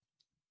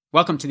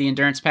Welcome to the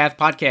Endurance Path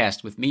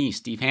podcast with me,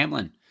 Steve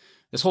Hamlin.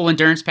 This whole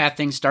Endurance Path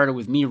thing started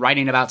with me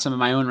writing about some of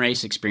my own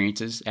race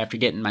experiences after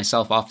getting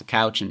myself off the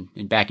couch and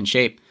back in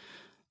shape.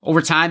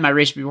 Over time, my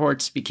race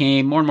reports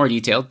became more and more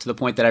detailed to the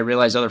point that I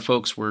realized other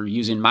folks were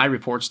using my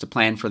reports to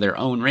plan for their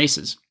own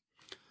races.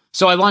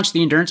 So I launched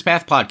the Endurance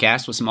Path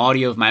podcast with some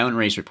audio of my own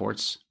race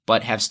reports,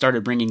 but have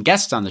started bringing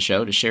guests on the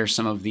show to share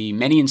some of the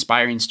many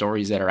inspiring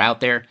stories that are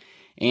out there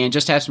and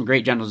just have some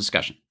great general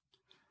discussion.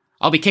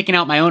 I'll be kicking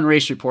out my own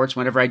race reports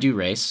whenever I do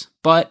race,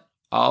 but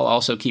I'll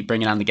also keep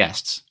bringing on the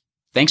guests.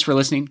 Thanks for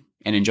listening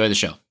and enjoy the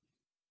show.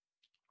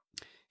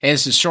 Hey,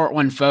 this is a short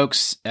one,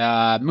 folks.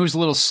 Moves a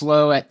little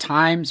slow at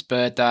times,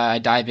 but I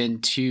dive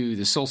into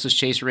the Solstice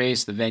Chase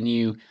race, the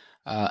venue,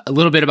 a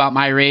little bit about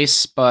my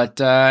race,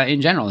 but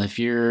in general, if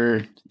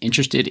you're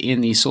interested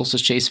in the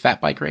Solstice Chase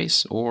Fatbike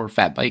race or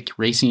Fatbike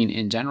racing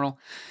in general,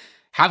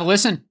 have a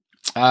listen.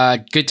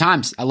 Good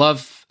times. I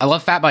love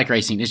Fatbike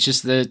racing. It's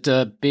just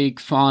the big,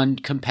 fun,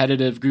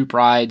 competitive group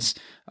rides.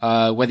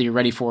 Whether you're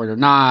ready for it or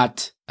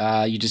not,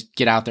 you just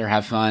get out there,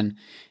 have fun,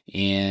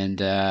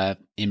 and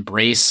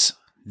embrace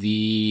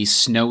the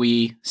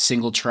snowy,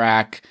 single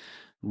track,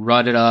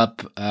 rutted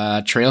up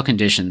trail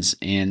conditions.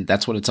 And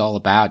that's what it's all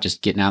about.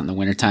 Just getting out in the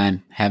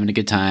wintertime, having a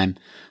good time,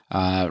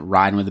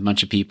 riding with a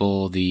bunch of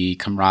people, the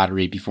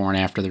camaraderie before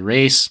and after the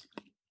race,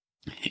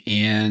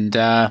 and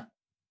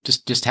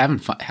just having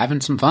fun,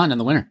 having some fun in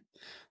the winter.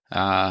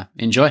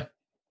 Enjoy.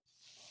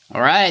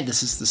 All right,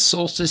 this is the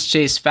Solstice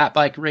Chase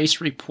Fatbike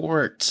race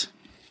report.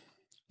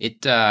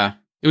 It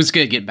was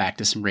good getting back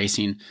to some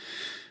racing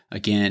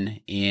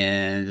again,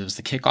 and it was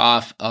the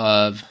kickoff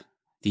of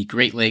the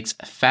Great Lakes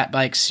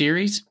Fatbike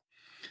Series,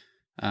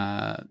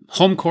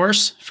 home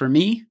course for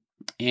me.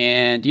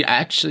 And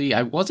actually,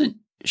 I wasn't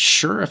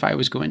sure if I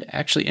was going to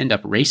actually end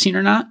up racing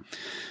or not.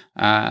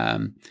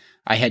 I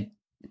had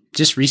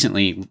just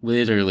recently,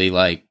 literally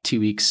like 2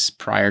 weeks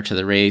prior to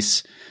the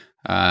race,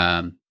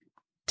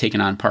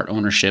 taken on part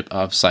ownership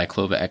of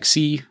Cyclova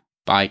XC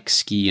Bike,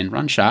 Ski, and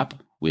Run Shop,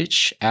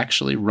 which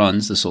actually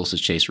runs the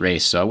Solstice Chase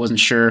race. So I wasn't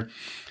sure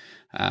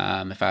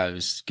if I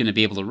was going to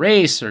be able to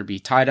race or be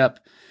tied up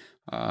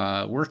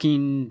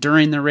working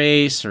during the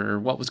race or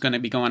what was going to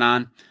be going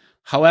on.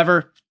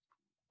 However,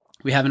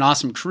 we have an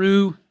awesome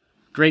crew,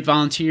 great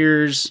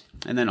volunteers,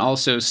 and then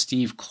also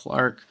Steve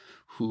Clark,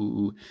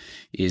 who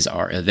is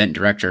our event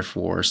director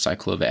for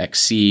Cyclova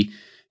XC,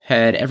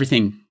 had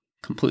everything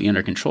completely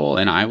under control,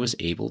 and I was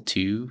able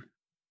to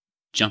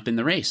jump in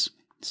the race.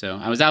 So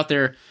I was out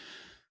there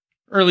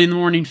early in the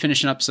morning,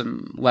 finishing up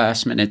some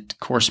last-minute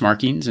course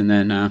markings, and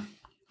then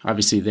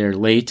obviously they're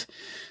late,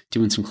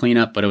 doing some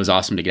cleanup, but it was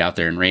awesome to get out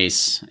there and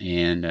race.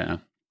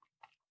 And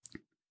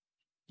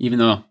even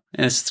though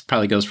this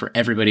probably goes for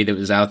everybody that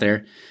was out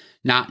there,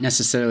 not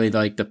necessarily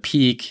like the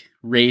peak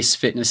race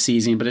fitness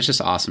season, but it's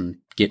just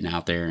awesome getting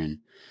out there, and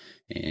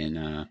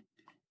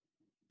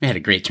we had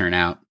a great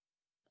turnout.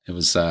 It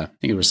was I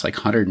think it was like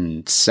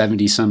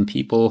 170 some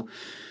people,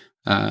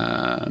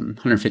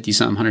 150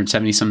 some,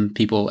 170 some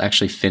people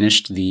actually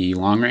finished the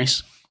long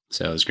race,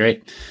 so it was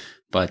great.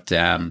 But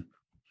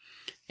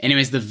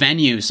anyways, the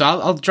venue. So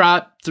I'll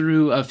drop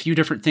through a few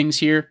different things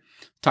here,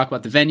 talk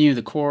about the venue,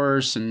 the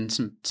course, and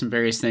some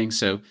various things.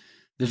 So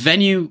the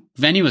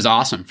venue was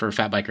awesome for a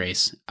fat bike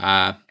race.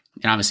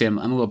 And obviously I'm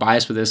a little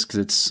biased with this because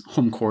it's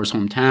home course,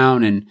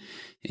 hometown,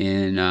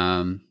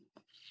 and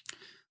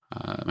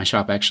my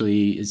shop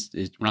actually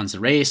runs the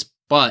race.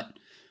 But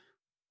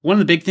one of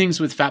the big things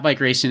with fat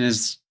bike racing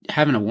is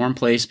having a warm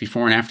place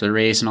before and after the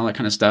race and all that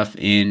kind of stuff.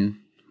 And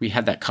we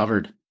had that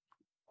covered.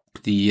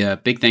 The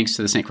big thanks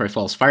to the St. Croix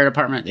Falls Fire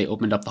Department. They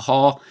opened up the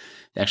hall.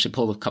 They actually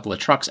pulled a couple of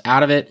trucks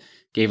out of it,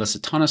 gave us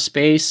a ton of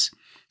space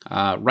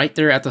right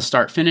there at the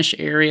start-finish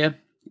area.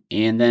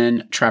 And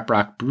then Trap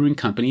Rock Brewing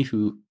Company,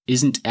 who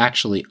isn't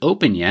actually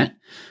open yet,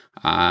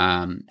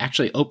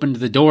 actually opened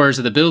the doors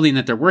of the building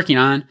that they're working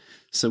on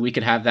so we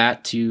could have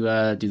that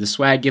to do the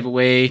swag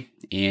giveaway,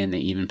 and they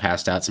even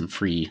passed out some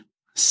free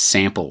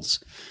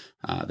samples.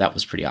 That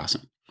was pretty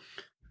awesome.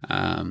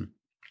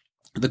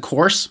 The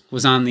course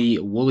was on the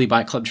Woolly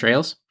Bike Club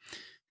trails.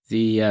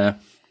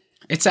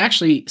 It's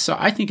actually, so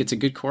I think it's a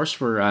good course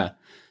for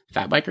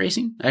fat bike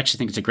racing. I actually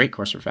think it's a great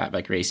course for fat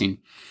bike racing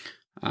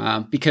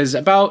because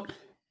about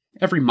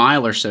every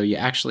mile or so, you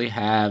actually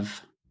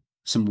have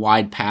some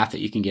wide path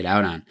that you can get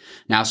out on.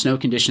 Now, snow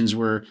conditions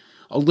were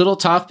a little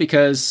tough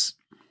because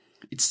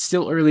it's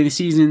still early in the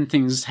season.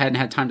 Things hadn't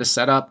had time to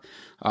set up.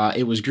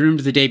 It was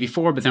groomed the day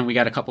before, but then we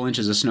got a couple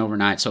inches of snow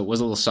overnight, so it was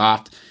a little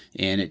soft,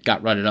 and it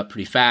got rutted up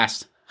pretty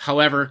fast.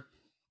 However,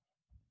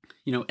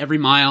 every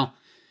mile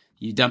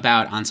you dump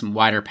out on some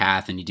wider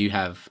path, and you do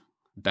have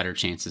better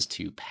chances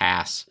to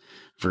pass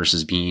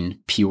versus being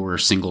pure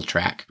single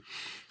track.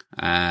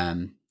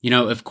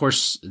 Of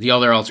course, the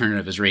other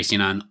alternative is racing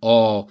on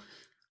all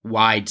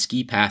wide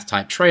ski path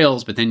type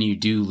trails, but then you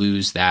do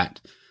lose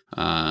that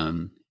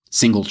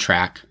single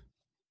track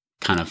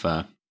kind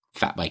of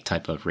fat bike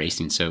type of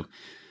racing. So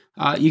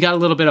you got a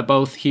little bit of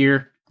both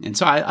here, and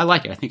so I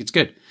like it. I think it's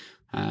good.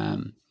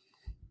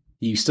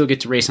 You still get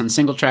to race on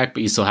single track,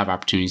 but you still have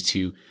opportunities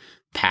to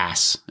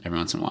pass every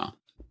once in a while.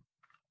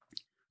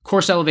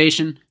 Course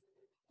elevation,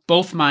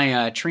 both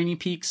my training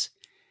peaks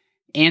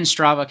and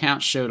Strava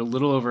accounts showed a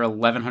little over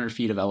 1,100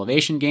 feet of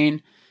elevation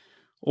gain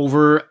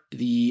over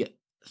the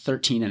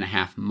 13 and a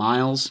half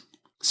miles.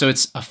 So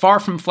it's a far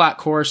from flat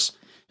course.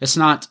 It's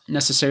not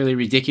necessarily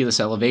ridiculous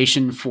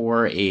elevation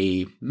for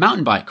a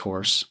mountain bike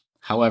course.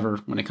 However,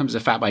 when it comes to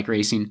fat bike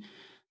racing,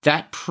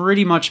 that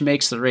pretty much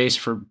makes the race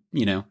for,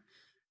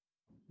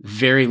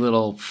 very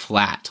little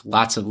flat,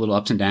 lots of little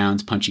ups and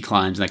downs, punchy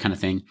climbs, that kind of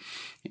thing.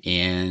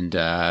 And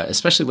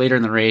especially later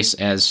in the race,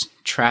 as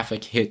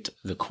traffic hit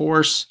the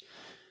course,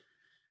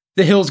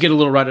 the hills get a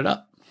little rutted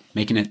up,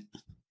 making it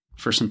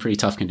for some pretty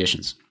tough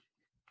conditions.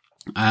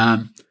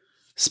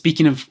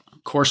 Speaking of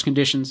course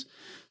conditions,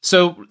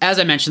 so as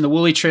I mentioned, the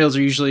woolly trails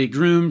are usually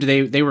groomed.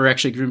 They were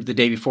actually groomed the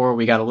day before.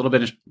 We got a little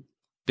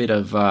bit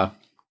of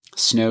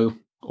snow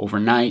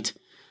overnight,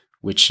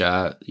 which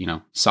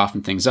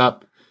softened things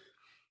up.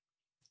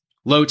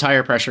 Low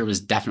tire pressure was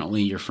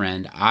definitely your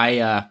friend.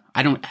 I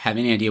don't have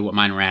any idea what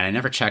mine were at. I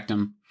never checked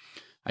them.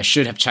 I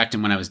should have checked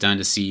them when I was done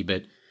to see,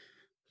 but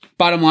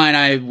bottom line,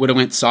 I would have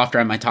went softer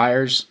on my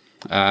tires.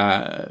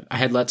 I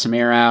had let some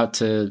air out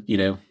to,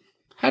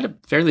 had a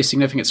fairly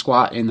significant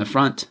squat in the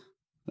front,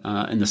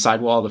 in the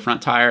sidewall of the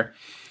front tire,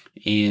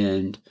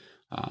 and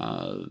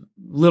a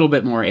little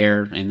bit more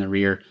air in the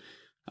rear.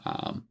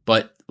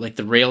 But like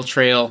the rail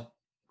trail,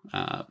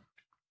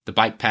 the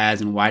bike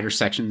paths and wider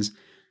sections,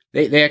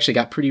 they actually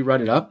got pretty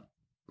rutted up.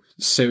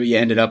 So you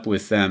ended up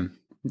with, in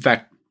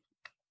fact,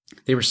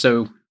 it was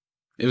soft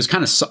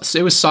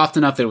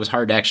enough that it was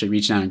hard to actually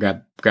reach down and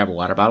grab a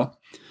water bottle.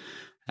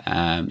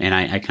 And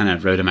I kind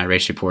of wrote in my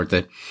race report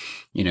that,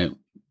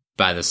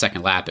 by the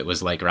second lap, it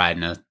was like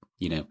riding a,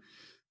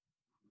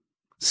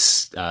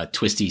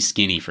 twisty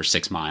skinny for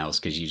 6 miles,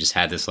 because you just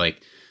had this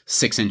like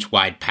 6-inch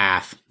wide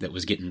path that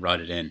was getting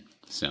rutted in.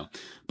 So,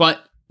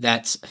 but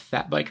that's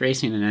fat bike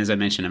racing. And as I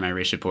mentioned in my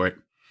race report,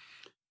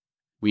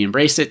 we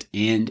embrace it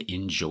and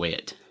enjoy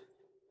it.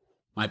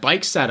 My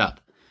bike setup.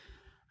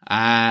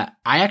 I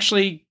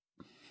actually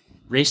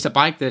raced a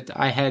bike that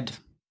I had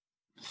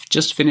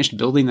just finished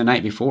building the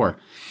night before,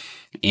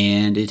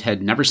 and it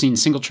had never seen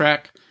single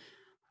track.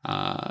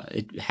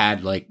 It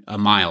had like a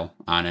mile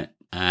on it.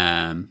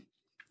 I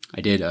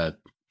did a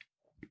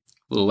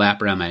little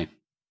lap around my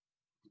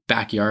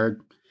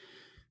backyard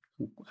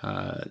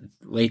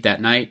late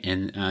that night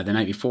and the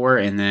night before,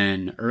 and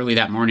then early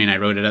that morning I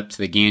rode it up to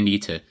the Gandy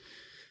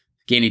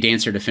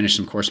Dancer to finish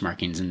some course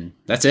markings, and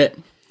that's it.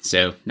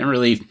 So never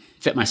really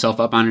fit myself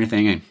up on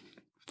anything. I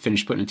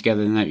finished putting it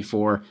together the night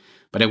before,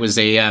 but it was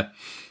a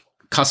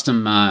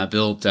custom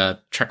built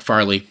Trek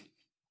Farley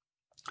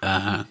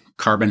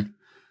carbon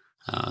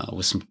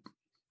with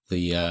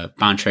the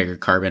Bontrager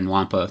carbon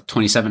Wampa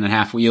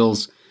 27.5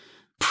 wheels.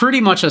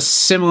 Pretty much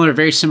a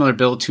very similar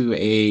build to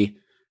a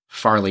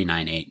Farley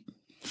 9.8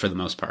 for the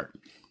most part.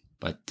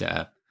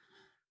 But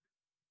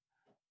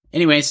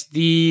anyways,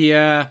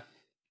 the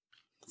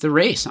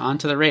race, on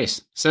to the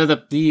race. So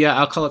the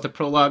I'll call it the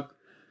prologue.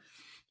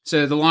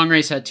 So the long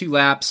race had 2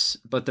 laps,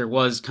 but there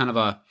was kind of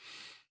a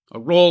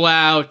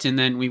rollout, and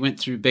then we went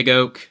through Big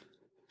Oak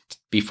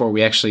before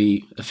we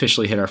actually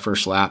officially hit our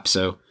first lap.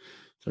 So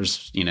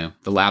there's,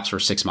 the laps were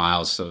 6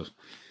 miles. So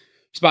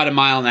it's about 1.5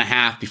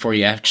 miles before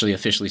you actually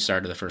officially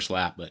started the first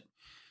lap, but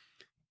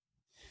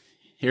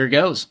here it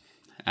goes.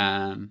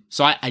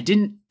 So I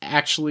didn't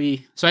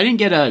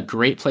get a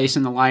great place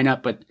in the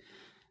lineup, but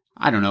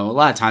I don't know. A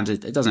lot of times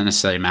it doesn't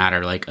necessarily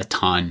matter like a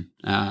ton.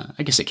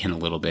 I guess it can a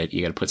little bit.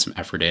 You got to put some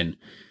effort in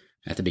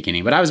at the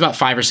beginning. But I was about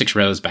 5 or 6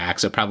 rows back,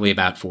 so probably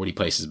about 40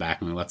 places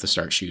back when we left the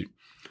start chute.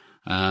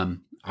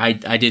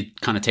 I did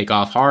kind of take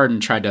off hard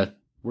and tried to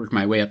work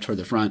my way up toward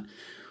the front.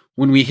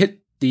 When we hit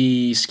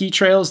the ski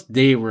trails,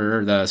 the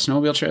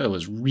snowmobile trail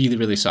was really,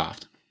 really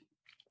soft.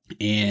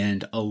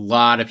 And a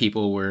lot of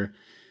people were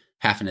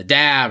having to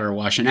dab or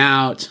washing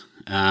out.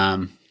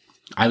 I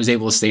was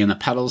able to stay on the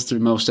pedals through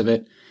most of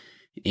it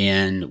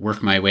and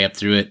work my way up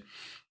through it.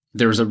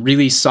 There was a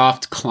really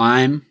soft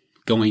climb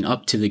going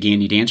up to the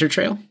Gandy Dancer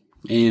Trail,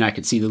 and I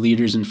could see the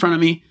leaders in front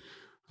of me.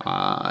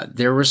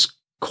 There was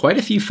quite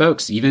a few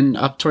folks, even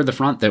up toward the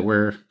front, that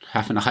were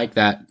having to hike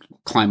that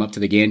climb up to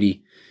the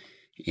Gandy.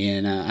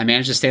 And I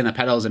managed to stay on the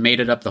pedals and made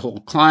it up the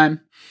whole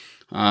climb,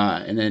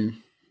 and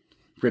then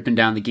ripping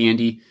down the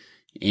Gandy.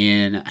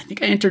 And I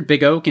think I entered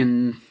Big Oak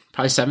in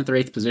probably 7th or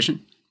 8th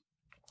position.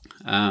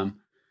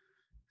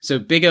 So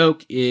Big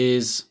Oak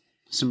is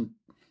some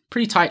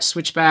pretty tight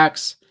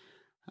switchbacks.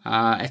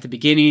 At the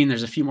beginning,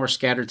 there's a few more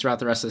scattered throughout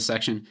the rest of the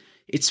section.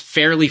 It's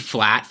fairly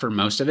flat for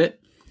most of it.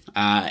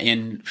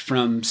 And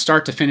from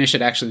start to finish,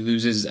 it actually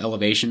loses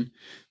elevation.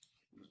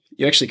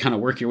 You actually kind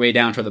of work your way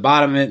down toward the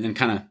bottom of it and then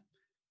kind of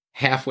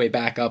halfway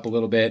back up a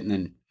little bit and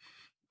then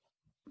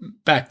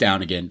back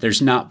down again.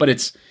 But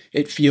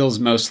it feels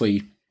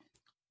mostly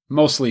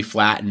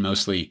flat and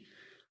mostly,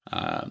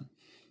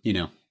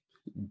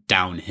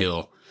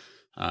 downhill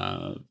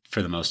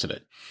for the most of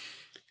it.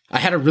 I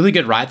had a really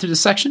good ride through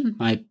this section.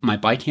 My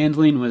bike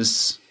handling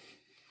was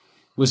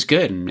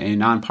good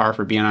and on par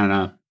for being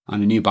on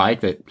on a new bike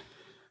that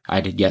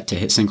I did yet to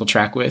hit single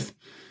track with.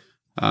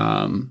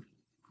 I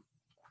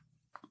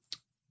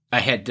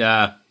had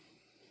the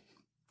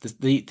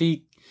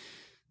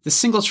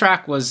single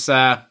track was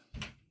I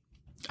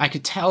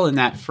could tell in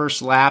that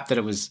first lap that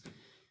it was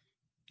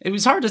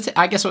hard to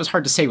I guess it was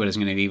hard to say what it was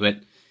going to be, but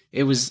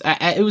it was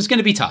going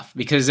to be tough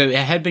because it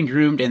had been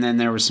groomed and then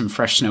there was some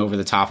fresh snow over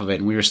the top of it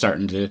and we were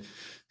starting to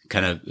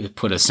kind of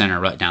put a center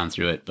rut down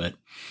through it. But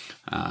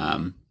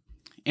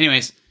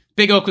anyways,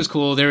 Big Oak was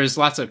cool. There was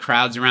lots of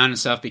crowds around and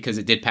stuff because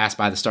it did pass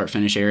by the start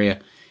finish area,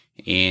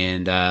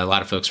 and a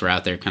lot of folks were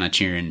out there kind of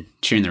cheering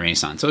the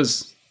race on. So it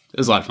was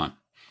a lot of fun.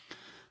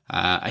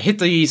 I hit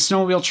the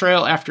snowmobile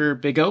trail after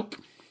Big Oak,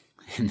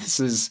 and this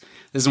is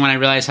when I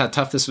realized how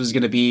tough this was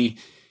going to be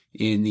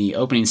in the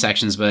opening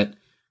sections. But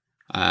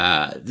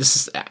I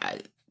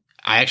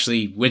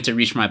actually went to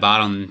reach my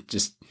bottom and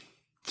just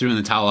threw in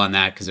the towel on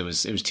that because it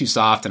was too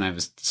soft and I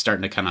was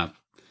starting to kind of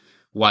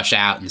wash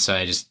out, and so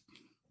I just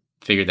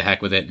figured the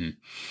heck with it,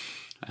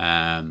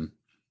 and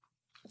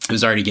it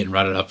was already getting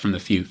rutted up from the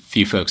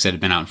few folks that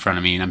had been out in front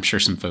of me, and I'm sure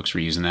some folks were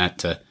using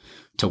that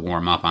to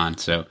warm up on.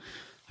 So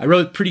I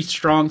rode pretty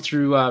strong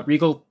through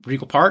Regal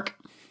Park.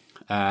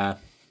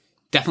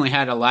 Definitely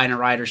had a line of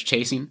riders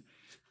chasing.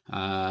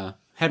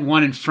 Had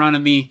one in front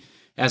of me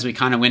as we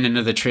kind of went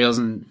into the trails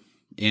in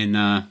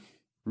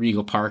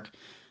Regal Park.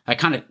 I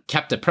kind of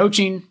kept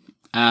approaching.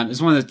 It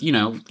was one of the, you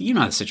know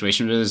the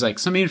situation where there's like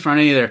somebody in front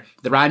of you,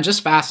 they're riding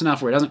just fast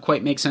enough where it doesn't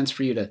quite make sense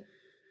for you to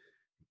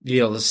be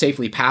able to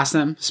safely pass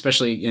them,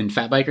 especially in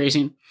fat bike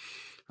racing.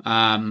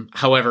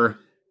 However,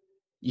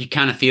 you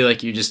kind of feel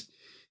like you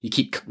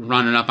keep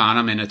running up on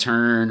them in a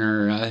turn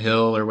or a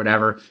hill or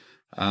whatever.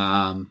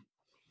 And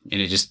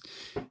it just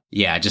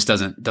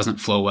doesn't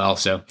flow well.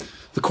 So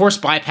the course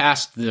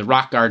bypassed the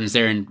rock gardens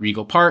there in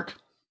Regal Park.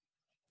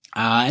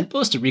 And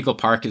most of Regal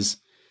Park is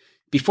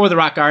before the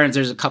rock gardens.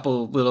 There's a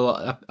couple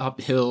little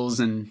up hills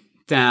and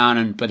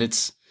down, but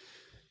it's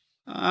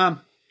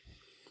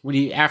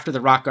after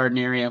the rock garden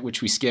area,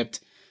 which we skipped,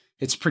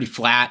 it's pretty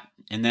flat.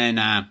 And then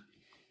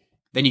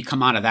you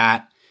come out of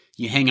that,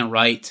 you hang a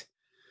right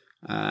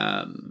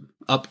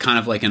up kind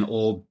of like an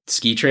old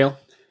ski trail.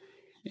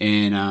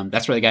 And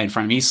that's where the guy in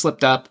front of me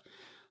slipped up.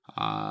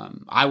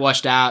 I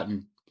washed out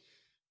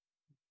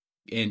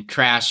and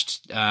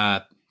crashed,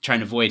 trying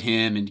to avoid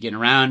him and getting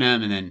around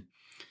him, and then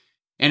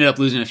ended up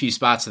losing a few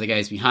spots to the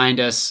guys behind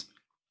us.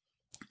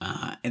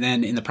 And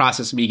then in the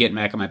process of me getting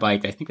back on my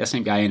bike, I think that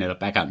same guy ended up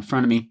back out in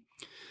front of me.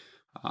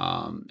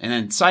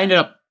 So I ended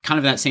up kind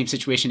of in that same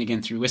situation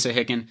again through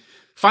Wissahickon.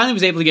 Finally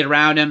was able to get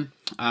around him.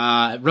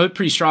 Rode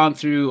pretty strong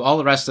through all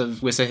the rest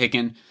of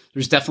Wissahickon.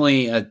 There's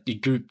definitely a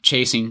group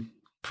chasing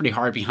pretty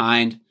hard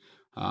behind.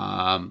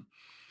 And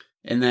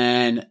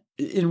then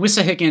in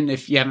Wissahickon,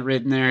 if you haven't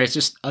ridden there,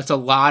 it's a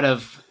lot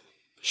of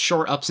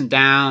short ups and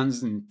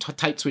downs and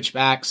tight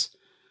switchbacks.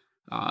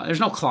 There's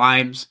no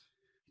climbs,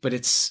 but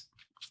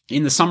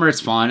in the summer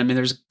it's fun. I mean,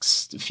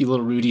 there's a few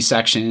little rooty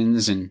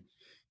sections, and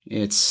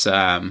it's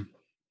a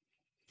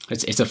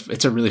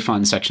really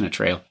fun section of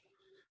trail.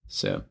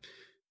 So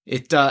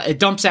it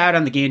dumps out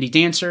on the Gandy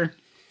Dancer.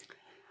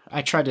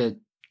 I tried to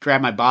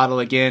grab my bottle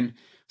again.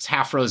 It's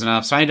half frozen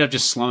up, so I ended up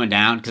just slowing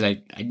down because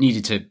I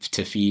needed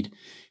to feed,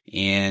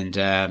 and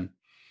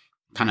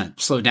kind of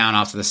slowed down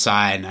off to the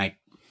side, and I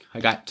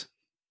got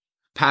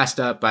passed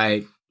up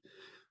by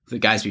the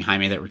guys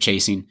behind me that were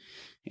chasing,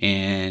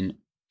 and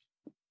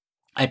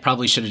I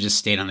probably should have just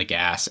stayed on the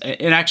gas.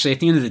 And actually, at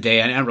the end of the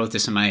day, I wrote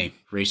this in my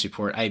race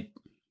report, I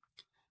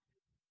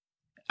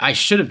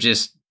should have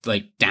just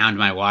like downed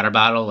my water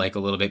bottle like a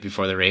little bit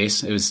before the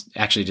race. It was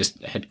actually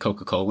just had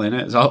Coca-Cola in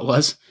it, is all it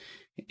was.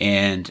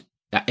 And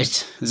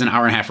it was an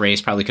hour and a half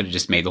race. Probably could have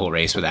just made the whole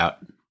race without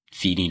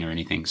feeding or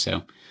anything.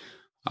 So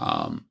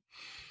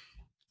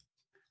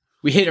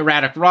we hit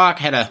Erratic Rock,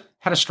 had a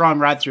strong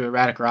ride through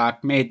Erratic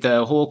Rock, made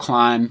the whole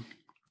climb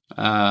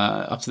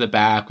up to the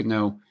back with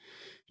no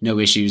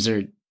issues.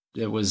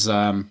 There was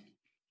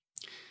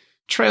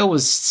trail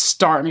was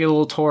starting to get a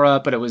little tore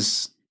up, but it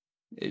was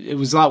a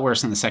lot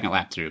worse than the second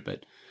lap through.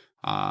 But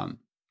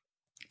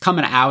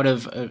coming out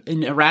of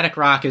Erratic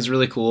Rock is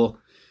really cool.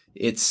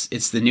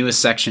 It's the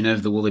newest section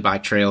of the Woolly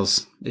Bike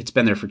Trails. It's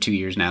been there for 2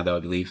 years now, though, I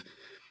believe.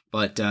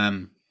 But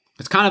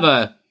it's kind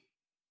of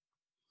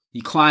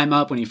you climb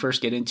up when you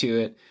first get into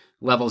it,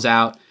 levels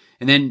out,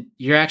 and then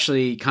you're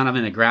actually kind of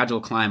in a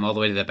gradual climb all the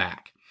way to the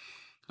back.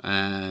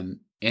 And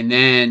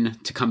then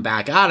to come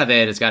back out of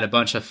it, it's got a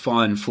bunch of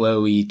fun,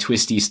 flowy,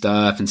 twisty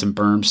stuff and some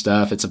berm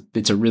stuff.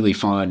 It's a really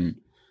fun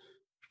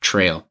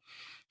trail.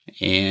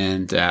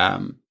 And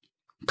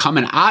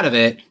coming out of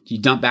it, you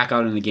dump back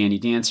out in the Gandy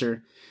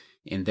Dancer.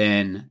 And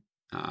then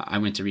I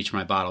went to reach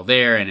my bottle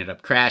there, ended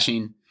up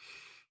crashing,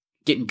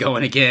 getting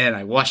going again.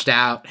 I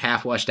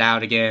half washed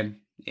out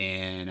again.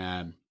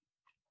 And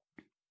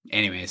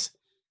anyways,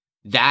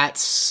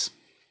 that's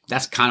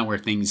kind of where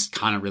things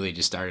kind of really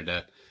just started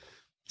to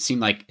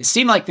seemed like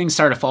things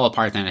started to fall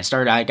apart. Then I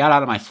got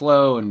out of my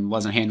flow and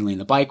wasn't handling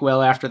the bike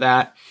well after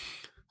that.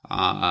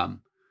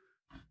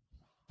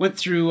 Went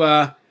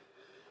through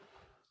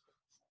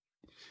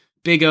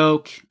Big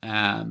Oak,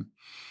 and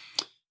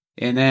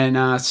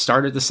then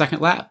started the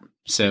second lap.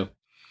 So,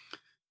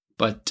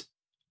 but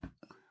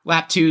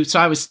lap 2, so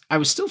I was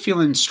still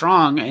feeling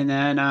strong, and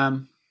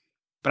then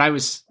but I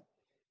was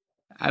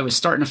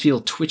starting to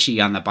feel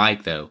twitchy on the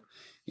bike though,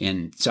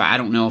 and so I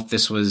don't know if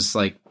this was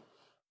like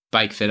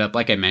bike fit up.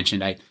 Like I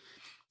mentioned,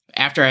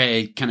 after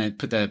I kind of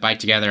put the bike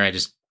together, I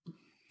just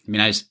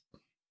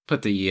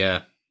put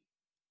the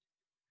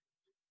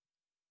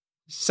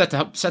set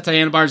the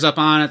handlebars up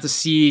on at the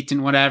seat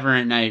and whatever,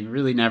 and I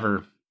really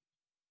never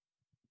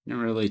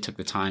really took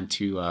the time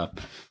to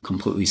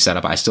completely set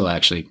up. I still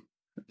actually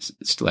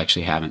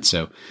haven't,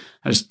 so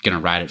I'm just gonna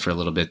ride it for a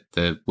little bit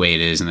the way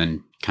it is, and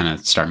then kind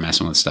of start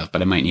messing with stuff.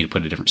 But I might need to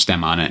put a different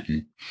stem on it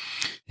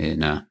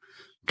and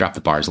drop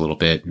the bars a little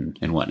bit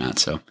and whatnot.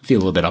 So I feel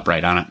a little bit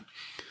upright on it.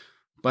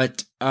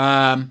 But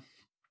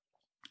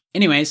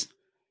anyways,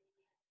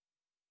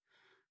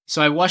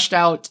 so I washed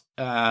out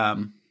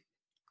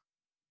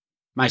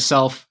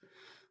myself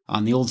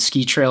on the old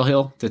ski trail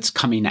hill that's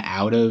coming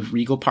out of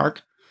Regal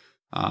Park.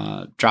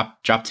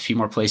 Dropped a few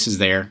more places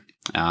there.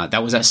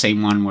 That was that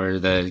same one where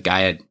the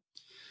guy had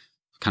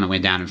kind of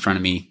went down in front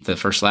of me the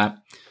first lap.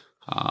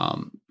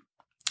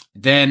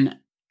 Then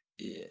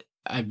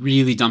I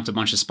really dumped a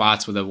bunch of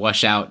spots with a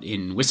washout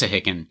in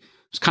Wissahickon.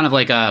 It's kind of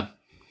like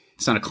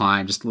it's not a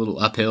climb, just a little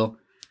uphill.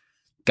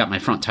 Got my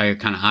front tire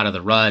kind of out of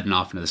the rut and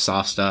off into the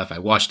soft stuff. I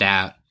washed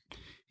out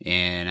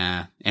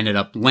and ended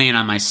up laying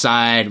on my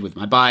side with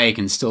my bike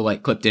and still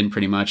like clipped in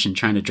pretty much and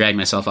trying to drag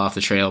myself off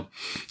the trail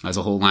as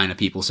a whole line of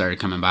people started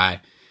coming by.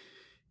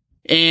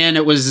 And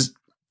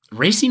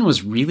racing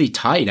was really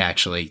tight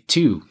actually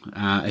too,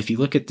 if you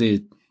look at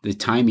the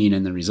timing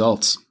and the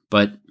results.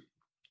 But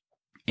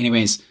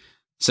anyways,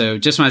 so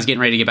just when I was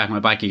getting ready to get back on my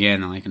bike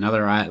again, like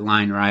another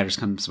line of riders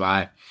comes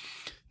by.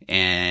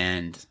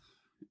 And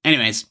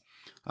anyways,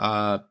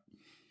 kind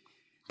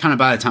of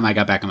by the time I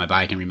got back on my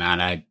bike and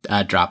remounted,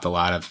 I dropped a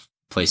lot of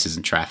places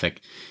in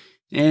traffic.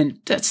 And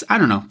I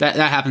don't know, that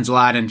happens a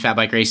lot in fat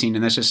bike racing,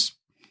 and that's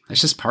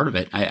just part of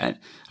it. I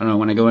don't know,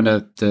 when I go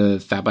into the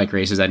fat bike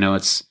races, I know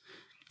it's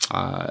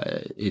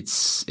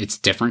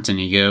different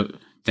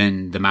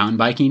than the mountain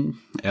biking.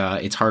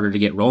 It's harder to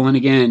get rolling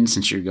again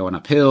since you're going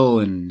uphill,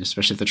 and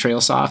especially if the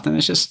trail's soft, and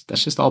that's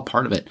just all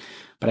part of it.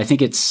 But I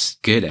think it's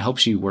good. It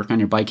helps you work on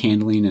your bike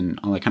handling and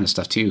all that kind of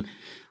stuff too.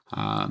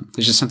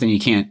 There's just something you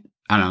can't,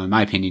 I don't know, in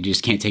my opinion, you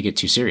just can't take it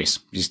too serious.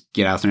 You just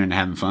get out there and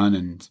having fun,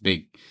 and it's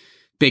a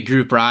big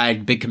group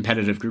ride, big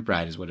competitive group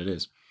ride is what it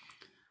is.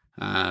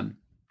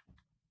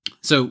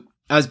 So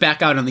I was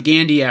back out on the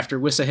Gandy after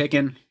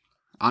Wissahickon.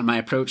 On my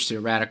approach to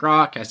Erratic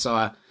Rock, I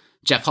saw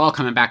Jeff Hall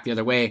coming back the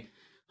other way,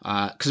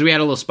 because we had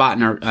a little spot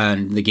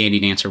in the Gandy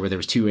Dancer where there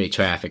was two-way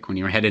traffic when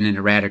you were heading into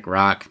Erratic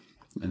Rock,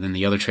 and then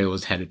the other trail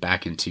was headed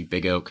back into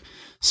Big Oak.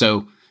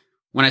 So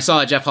when I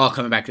saw Jeff Hall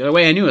coming back the other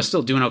way, I knew I was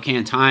still doing okay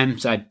in time,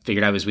 so I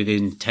figured I was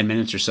within 10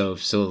 minutes or so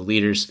of still the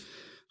leaders.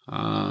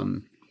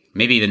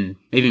 Maybe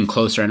even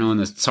closer. I know in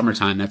the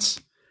summertime that's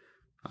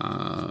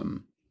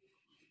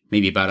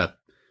maybe about a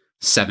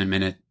 7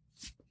 minute,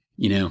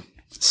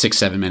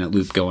 6-7 minute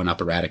loop going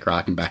up Erratic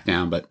Rock and back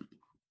down. But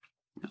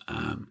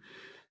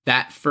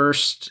that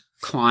first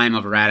climb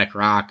of Erratic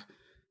Rock,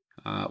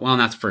 well,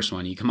 not the first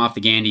one. You come off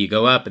the Gandy, you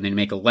go up, and then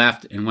make a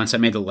left. And once I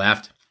made the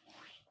left,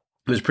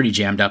 it was pretty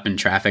jammed up in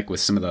traffic with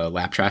some of the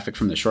lap traffic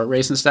from the short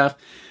race and stuff.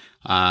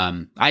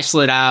 I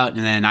slid out,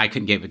 and then I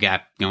couldn't get the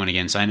gap going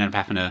again, so I ended up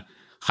having to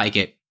hike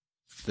it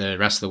the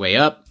rest of the way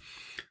up.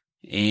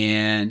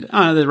 And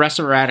the rest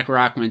of Erratic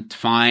Rock went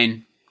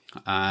fine.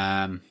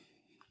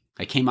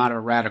 I came out of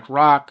Erratic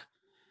Rock,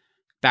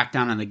 back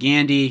down on the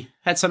Gandy,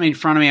 had somebody in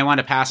front of me. I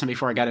wanted to pass him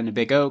before I got into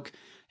Big Oak.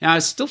 And I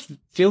was still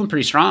feeling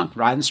pretty strong,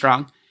 riding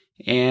strong.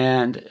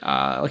 And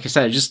like I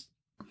said, just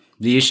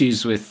the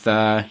issues with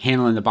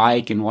handling the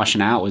bike and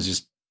washing out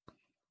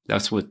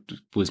that's what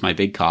was my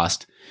big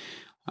cost.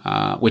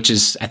 Which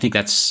is, I think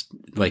that's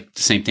like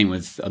the same thing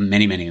with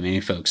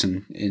many folks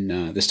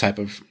in this type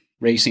of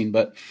racing.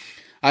 But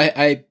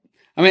I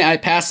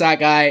passed that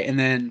guy, and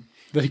then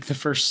like the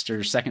first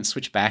or second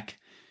switchback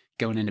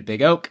going into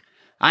Big Oak,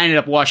 I ended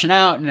up washing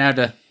out and had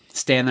to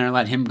stand there and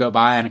let him go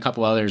by and a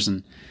couple others.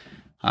 And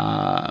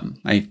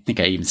I think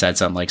I even said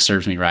something like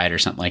 "serves me right" or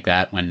something like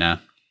that when I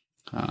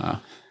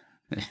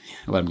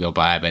let him go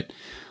by. But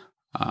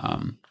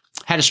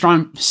had a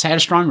strong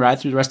ride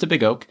through the rest of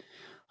Big Oak.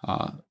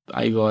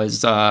 I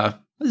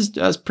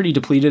was pretty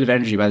depleted of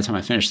energy by the time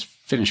I finished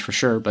for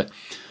sure. But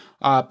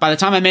by the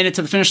time I made it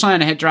to the finish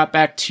line, I had dropped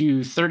back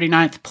to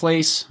 39th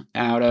place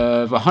out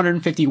of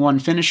 151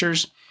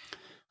 finishers,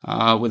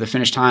 with a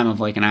finish time of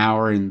like an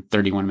hour and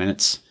 31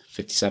 minutes,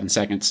 57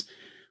 seconds,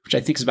 which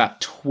I think is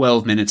about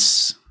 12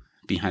 minutes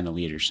behind the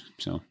leaders.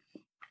 So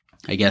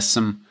I guess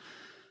some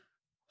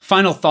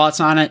final thoughts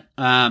on it.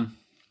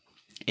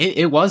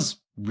 It was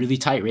really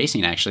tight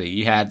racing, actually.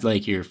 You had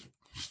like your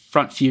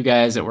front few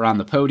guys that were on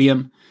the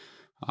podium.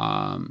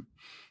 And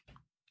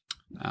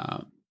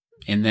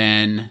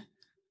then,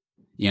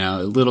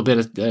 a little bit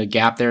of a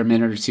gap there, a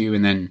minute or two.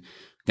 And then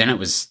it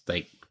was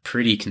like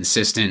pretty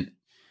consistent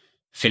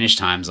finish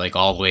times like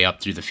all the way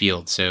up through the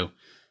field. So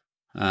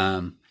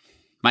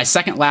my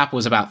second lap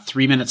was about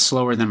 3 minutes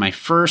slower than my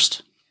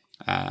first.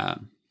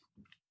 And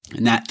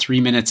that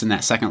 3 minutes in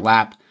that second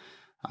lap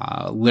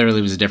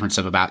literally was a difference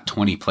of about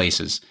 20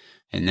 places.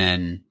 And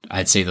then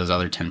I'd say those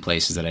other 10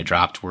 places that I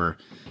dropped were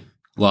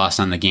lost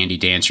on the Gandy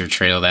Dancer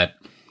trail that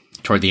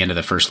toward the end of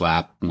the first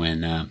lap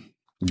when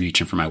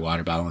reaching for my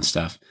water bottle and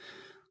stuff.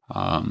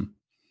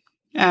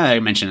 I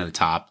mentioned at the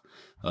top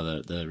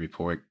of the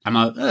report, I'm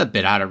a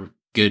bit out of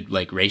good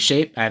like race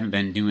shape. I haven't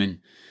been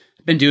doing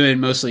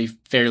mostly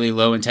fairly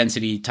low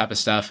intensity type of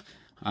stuff.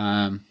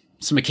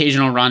 Some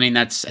occasional running.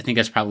 I think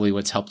that's probably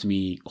what's helped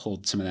me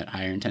hold some of that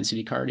higher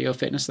intensity cardio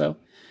fitness though.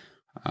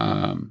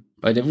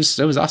 But it was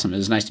awesome. It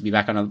was nice to be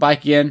back on the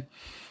bike again.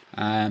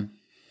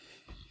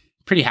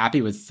 Pretty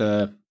happy with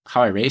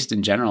how I raced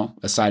in general,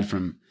 aside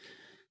from,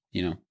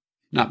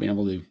 not being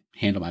able to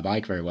handle my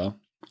bike very well.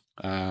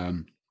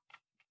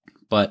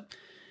 But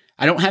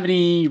I don't have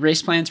any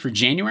race plans for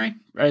January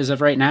as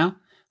of right now.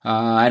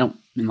 I don't,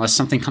 unless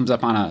something comes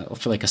up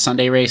for like a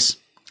Sunday race.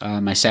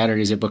 My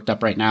Saturdays are booked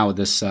up right now with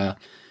this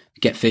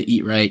Get Fit,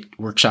 Eat Right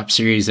workshop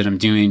series that I'm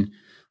doing,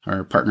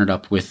 or partnered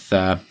up with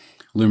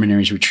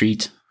Luminaries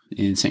Retreat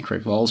in St. Croix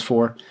Falls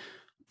for.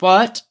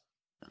 But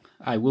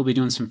I will be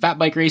doing some fat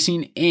bike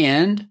racing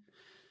and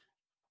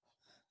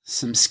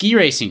some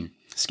skate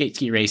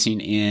ski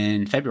racing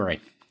in February.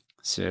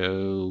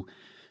 So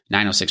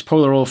 906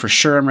 Polar Roll for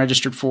sure I'm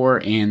registered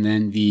for, and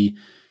then the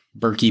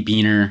Berkey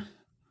Beaner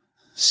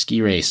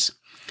ski race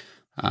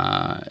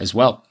as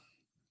well,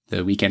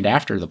 the weekend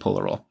after the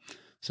Polar Roll.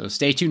 So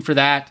stay tuned for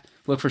that.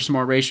 Look for some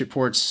more race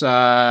reports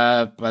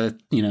by the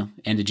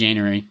end of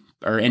January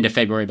or end of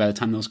February by the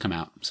time those come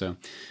out. So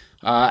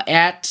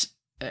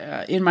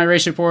in my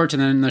race report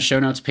and then the show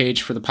notes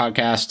page for the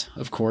podcast,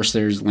 of course,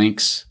 there's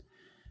links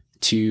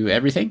to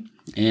everything.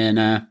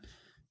 And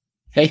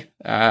hey,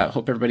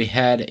 hope everybody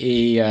had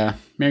a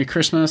Merry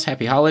Christmas,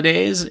 Happy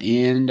Holidays,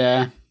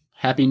 and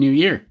Happy New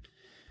Year.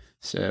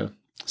 So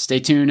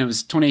stay tuned.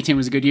 2018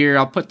 was a good year.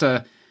 I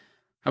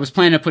was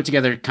planning to put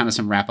together kind of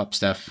some wrap-up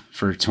stuff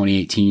for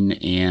 2018,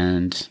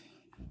 and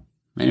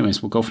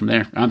anyways, we'll go from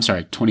there. I'm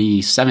sorry,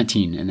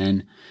 2017, and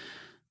then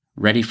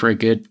ready for a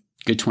good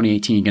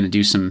 2018. Going to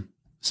do some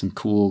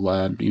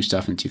cool new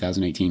stuff in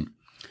 2018.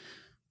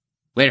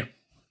 Later.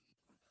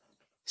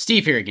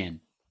 Steve here again.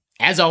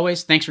 As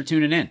always, thanks for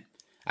tuning in.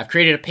 I've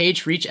created a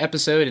page for each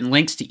episode, and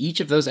links to each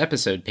of those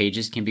episode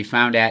pages can be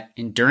found at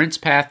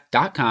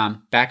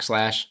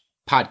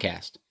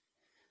endurancepath.com/podcast.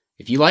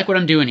 If you like what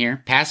I'm doing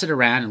here, pass it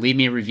around and leave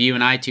me a review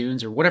in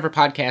iTunes or whatever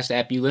podcast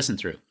app you listen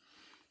through.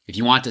 If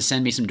you want to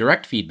send me some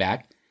direct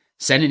feedback,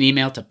 send an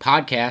email to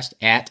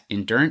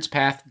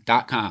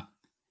podcast@endurancepath.com.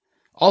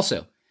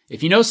 Also,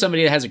 if you know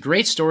somebody that has a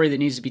great story that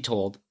needs to be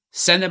told,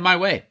 send them my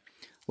way.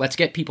 Let's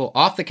get people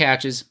off the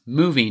couches,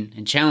 moving,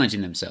 and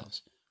challenging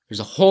themselves. There's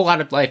a whole lot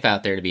of life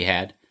out there to be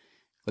had.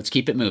 Let's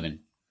keep it moving.